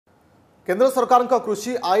केंद्र सरकार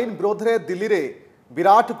कृषि आईन विरोध में दिल्ली में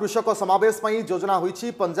विराट कृषक समावेश पर योजना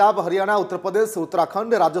होईछि। पंजाब, हरियाणा, उत्तर प्रदेश,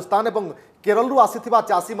 उत्तराखंड, राजस्थान और केरल आसीथिबा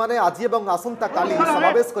चाषी माने आज एवं आसंता काली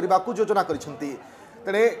समावेश करने को योजना करिसेंति।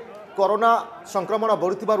 तेणे कोरोना संक्रमण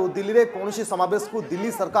बढ़ुथिबारु दिल्ली में कौन समावेश को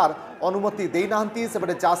दिल्ली सरकार अनुमति देना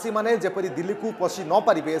सेपटे चाषी माने जेपरी दिल्ली को पशि न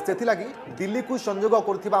पारे से दिल्ली को संयोग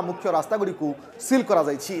करुथिबा मुख्य रास्ता गुड़ी को सील करा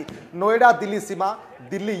जायछि। नोएडा दिल्ली सीमा,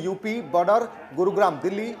 दिल्ली यूपी बॉर्डर, गुरुग्राम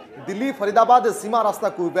दिल्ली, दिल्ली फरीदाबाद सीमा रास्ता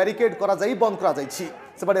को बैरिकेड करा जाई बंद करा जायछि।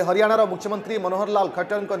 सेपटे हरियाणार मुख्यमंत्री मनोहर लाल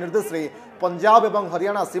खट्टर निर्देश में पंजाब और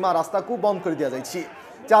हरियाणा सीमा रास्ता को बंद कर दिया जायछि।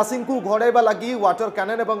 चाषी को घोड़ाइबा लगी वाटर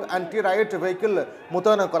कैनन और एंटी राइट व्हीकल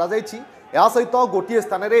मुतयन करा जायछि। या सहित गोटे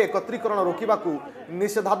स्थान में एकत्रीकरण रोकने को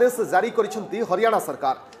निषेधादेश जारी करिसेंति हरियाणा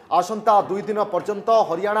सरकार। आसंता 2 दिन पर्यंत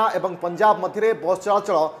हरियाणा एवं पंजाब मध्य बस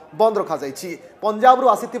चलाचल बंद रखा जायछि। पंजाब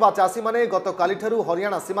आसीथिबा चाषी माने गत काली ठारू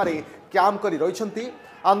हरियाणा सीमार कैंप करी रहिसेंति।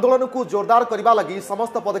 आंदोलन को जोरदार करने लगी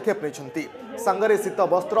समस्त पदक्षेप नहीं सांगरे शीत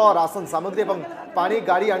वस्त्र, राशन सामग्री और पानी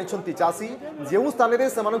गाड़ी आनी चाषी। जो स्थान में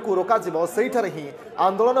से रोक ही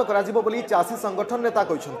आंदोलन कर चाषी संगठन नेता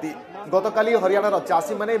कहते। गतकाली हरियाणार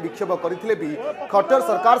चाषी मैंने विक्षोभ करते भी खट्टर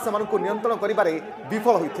सरकार से नियंत्रण कर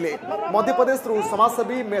विफल होते। मध्यप्रदेश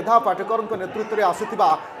समाजसेवी मेधा पाटेकर नेतृत्व में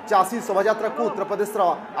आसुवा चाषी शोभायात्रा को उत्तर प्रदेश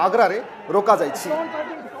आगरा रोक जायछि।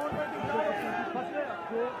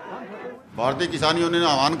 भारतीय किसान यूनियन ने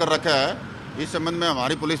आह्वान कर रखा है। इस संबंध में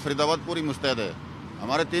हमारी पुलिस फरीदाबाद पूरी मुस्तैद है।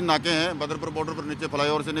 हमारे 3 नाके हैं बदरपुर बॉर्डर पर, नीचे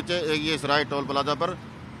फ्लाईओवर से नीचे, एक ये सराय टोल प्लाजा पर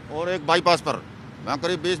और एक बाईपास पर। वहाँ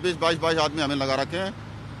करीब 20-22 आदमी हमें लगा रखे हैं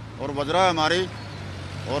और वजरा है हमारी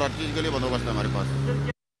और हर चीज़ के लिए बंदोबस्त है हमारे पास।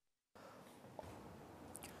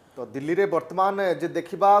 तो दिल्ली रे वर्तमान जे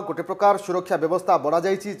देखिबा गोटे प्रकार सुरक्षा व्यवस्था बढ़ा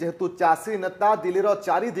जाइछि। जेहेतु चाषी नेता दिल्ली रो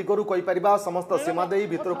 4 दिगरु कहि परिबा समस्त सीमा देई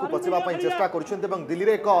भीतर को पछिबा पई चेष्टा करूछन्ते एवं दिल्ली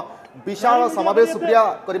रे एक विशाल समावेश क्रिया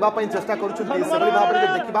करबा पई चेष्टा करूछन्ते। सेबली भाबरे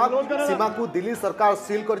जे देखिबा सीमा को दिल्ली सरकार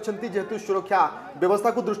सील करछन्ती जेहेतु सुरक्षा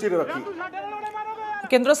व्यवस्था को दृष्टि रे रखी।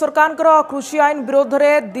 केंद्र सरकार कृषि आईन विरोध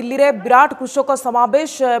में दिल्ली में विराट कृषक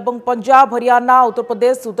समावेश एवं पंजाब, हरियाणा, उत्तर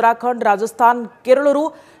प्रदेश, उत्तराखंड, राजस्थान, केरल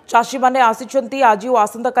चाषी माने आसिछन्ति। आज और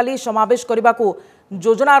आसंता काली समावेश करने को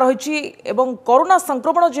योजना रही एवं कोरोना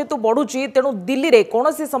संक्रमण जेहेतु बढ़ुची तेणु दिल्ली में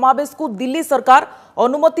कौन समावेश को दिल्ली सरकार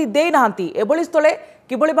अनुमति देना। एभली स्थले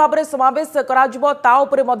किभली भाव में समावेश करा ता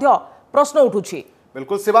उपरे मध्य प्रश्न उठुछि।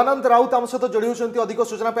 बिल्कुल शिवानंद राउत आम सहित जोड़ी होती अधिक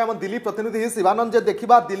सूचना आम दिल्ली प्रतिनिधि शिवानंद जे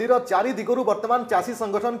देखा दिल्ली 4 दिगरु वर्तमान चाषी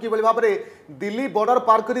संगठन किभली भाव में दिल्ली बॉर्डर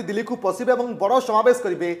पार कर दिल्ली को पशिबे और बड़ समावेश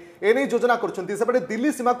करेंगे एने योजना करछन्ती। सेपटे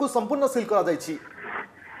दिल्ली सीमा को संपूर्ण सील करा जायछि।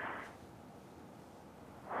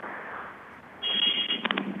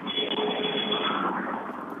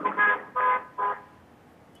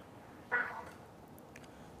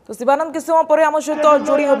 तो शिवानंद किस समय पर आम सहित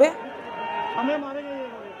जोड़ी होबे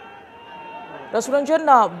रसरंजन।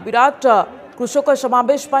 विराट कृषक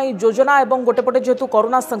समावेश योजना एवं गोटेपटे जेहेतु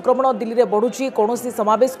कोरोना संक्रमण दिल्ली में बढ़ुची कौन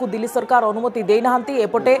समावेश को दिल्ली सरकार अनुमति देना।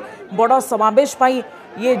 एपटे बड़ समावेश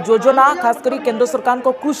ये योजना खासकर केंद्र सरकार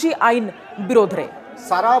को कृषि आईन विरोध में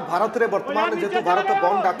सारा भारत में वर्तमान जेहेतु भारत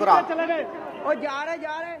बंद डाकरा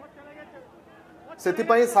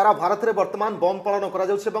से सारा भारत में वर्तमान बंद पालन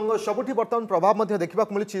कर सबुठी वर्तमान प्रभाव देखा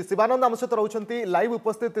मिली। शिवानंद आम सहित रोचे लाइव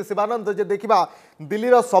उपस्थित। शिवानंद जे देखा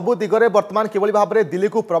दिल्ली सबु दिगरे वर्तमान किभली भाव में दिल्ली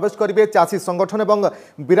को प्रवेश करेंगे चाषी संगठन और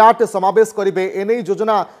विराट समावेश करेंगे एने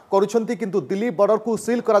योजना करुछन्ति किंतु दिल्ली बॉर्डर को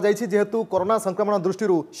सील करा जायछि जेहेतु कोरोना संक्रमण दृष्टि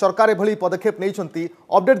सरकार एभली पदक्षेप नहीं।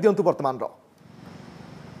 अपडेट दिंतु वर्तमान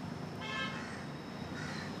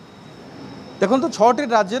देखो 6टी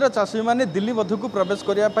राज्यर चाषी मैंने दिल्ली मध्य को प्रवेश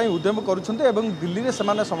करने उद्यम करुँच दिल्ली में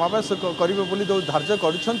से समावेश करेंगे बोली जो धार्य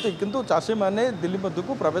किंतु चाषी मैंने दिल्ली मध्य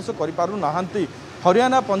को प्रवेश कर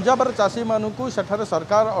हरियाणा पंजाब चाषी मानू सेठारे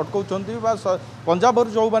सरकार अटकाउंट पंजाब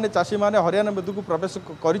जो मैंने चाषी मैंने हरियाणा मध्य को प्रवेश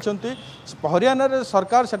कर हरियाणा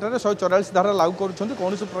सरकार सेठारे 144 धारा लागू करुँच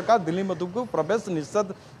कौन प्रकार दिल्ली मध्य को प्रवेश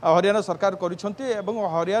निषेध हरियाणा सरकार कर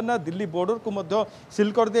हरियाणा दिल्ली बॉर्डर को मध्य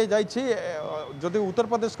सील कर दी जाइए। जदि उत्तर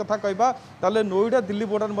प्रदेश कथा कहबा ताले नोएडा दिल्ली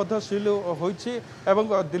बॉर्डर मध्य सील होइछि एवं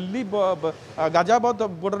दिल्ली गाजियाबाद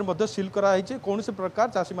बॉर्डर मध्य सील कराई कौन प्रकार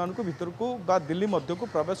चाषी मानू भीतर को बा दिल्ली मध्य को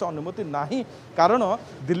प्रवेश अनुमति नाही। कारण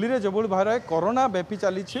दिल्ली में जो भाव में कोरोना व्यापी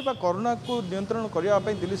चली कोरोना को नियंत्रण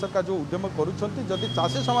करने दिल्ली सरकार जो उद्यम करुँच जदि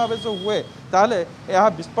चाषी समावेश हुए ताले यह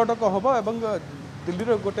विस्फोटक हम दिल्ली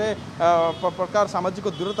रे गोटे प्रकार सामाजिक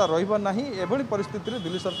दूरता रहिबो नाही एभली परिस्थिति रे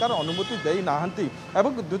दिल्ली सरकार अनुमति देई नाहंती।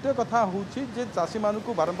 एवं द्वितीय कथा होउछि जे चासी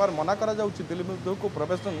मानकु बारंबार मना करा जाउछि दिल्ली मध्यकु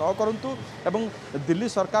प्रवेश न करंतु एवं दिल्ली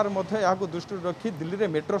सरकार मध्य याकु दृष्टि रखी दिल्ली रे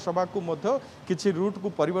मेट्रो सेवा को मध्य किछि रूट को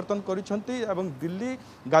परिवर्तन करिसंती एवं दिल्ली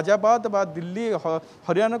गाजियाबाद बा दिल्ली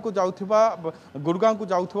हरियाणा को जाउथिबा गुड़गांव को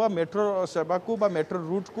जाउथिबा मेट्रो सेवा को बा मेट्रो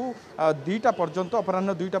रूट को 2टा पर्यंत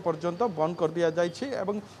अपराह्न 2टा पर्यंत बंद कर दिया जाइछि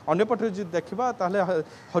एवं अन्यपटे जे देखिबा ताले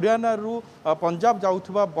हरियाणा रु पंजाब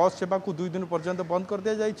जाउथिबा बस सेवा को 2 दिन पर्यंत बंद कर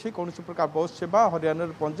दिया जाइछि। कोनोसी प्रकार बस सेवा हरियाणा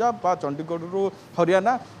रु पंजाब बा चंडीगढ़ रु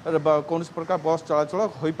हरियाणा कोनोसी प्रकार बस चलाचल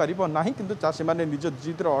होई परिबो नाही किंतु चासी माने निज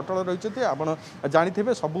जिद रे अटल रहिछथि। आपण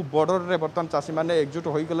जानिथिबे सब बॉर्डर रे बर्तन चासी माने एकजुट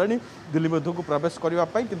होई गलानी दिल्ली मध्य को प्रवेश करबा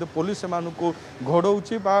पई किंतु पुलिस सेमानकु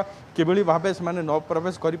घोड़ौछि बा केबेली भाबे सेमाने न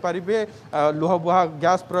प्रवेश करि परिबे लोहा बुहा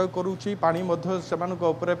गैस प्रयोग करूछि पानी मध्य सेमानक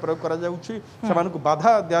ऊपर प्रयोग करा जाउछि सेमानकु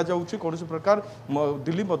बाधा दिया जाउछि कोनोसी प्रकार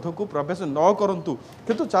दिल्ली मध्य को प्रवेश न करंतु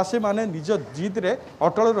किंतु चासी माने निज जिद रे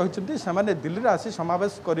अटल रहिछथि। सेमाने दिल्ली रे आसी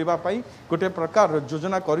समावेश करबा पई गोटे प्रकार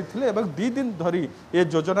योजना करिथिले एवं 2 दिन धरी ए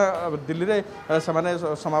योजना दिल्ली रे सेमाने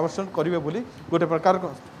समावेशन करिवे बोली गोटे प्रकार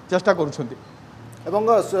चेष्टा करूछथि। एवं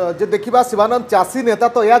जे देखिबा शिवानंद चासी नेता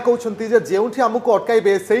तो या कहउछंती जे जेउठी हमको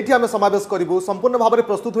अटकाइबे सेठी हमें समावेश करिवु संपूर्ण भाव में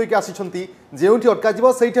प्रस्तुत होइके आसीछंती जेउठी अटका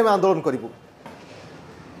जिवो सेठी हमें आंदोलन करिवु।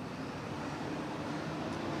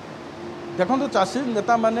 देखो चाषी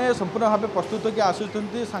नेता माने संपूर्ण भाव प्रस्तुत होकर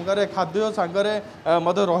आसुच्च सांगरे खाद्य सांगरे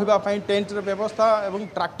रही टेंट व्यवस्था एवं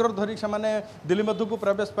ट्रैक्टर धरिक से दिल्ली मध्य को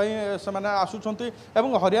प्रवेश से आसुच्च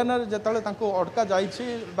हरियाणा जिते अटका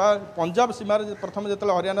जाइए पंजाब सीमार प्रथम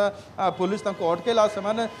जो हरियाणा पुलिस अटकैला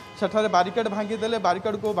से बारिकेड भांगीदे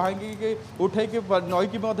बारिकेड को भांगिकी उठेकी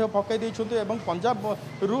नईकी पकई पंजाब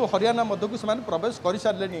रु हरियाणा मध्य को प्रवेश कर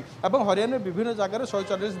सारे हरियाणा विभिन्न जगह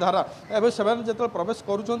 140 धारा एवं जो प्रवेश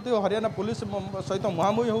कर हरियाणा पुलिस सहित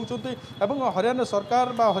मुहांमुही होती हरियाणा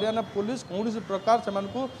सरकार बा हरियाणा पुलिस कौन प्रकार से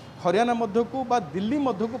हरियाणा मध्य को बा दिल्ली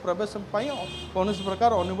मध्य को प्रवेश कौन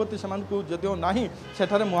प्रकार अनुमति जदिव ना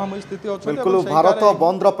सेठारे मुहांमुही स्थिति अच्छी। भारत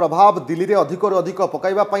बंद प्रभाव दिल्ली में अधिक अधिक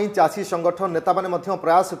पकाइबा पई चाषी संगठन नेता माने मध्य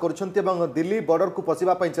प्रयास करुछंती दिल्ली बॉर्डर को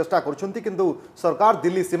पशिबा पई चेष्टा करुछंती किंतु सरकार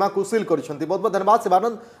दिल्ली सीमा को सील करुछंती। बहुत बहुत धन्यवाद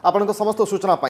शिवानंद आपन समस्त सूचना।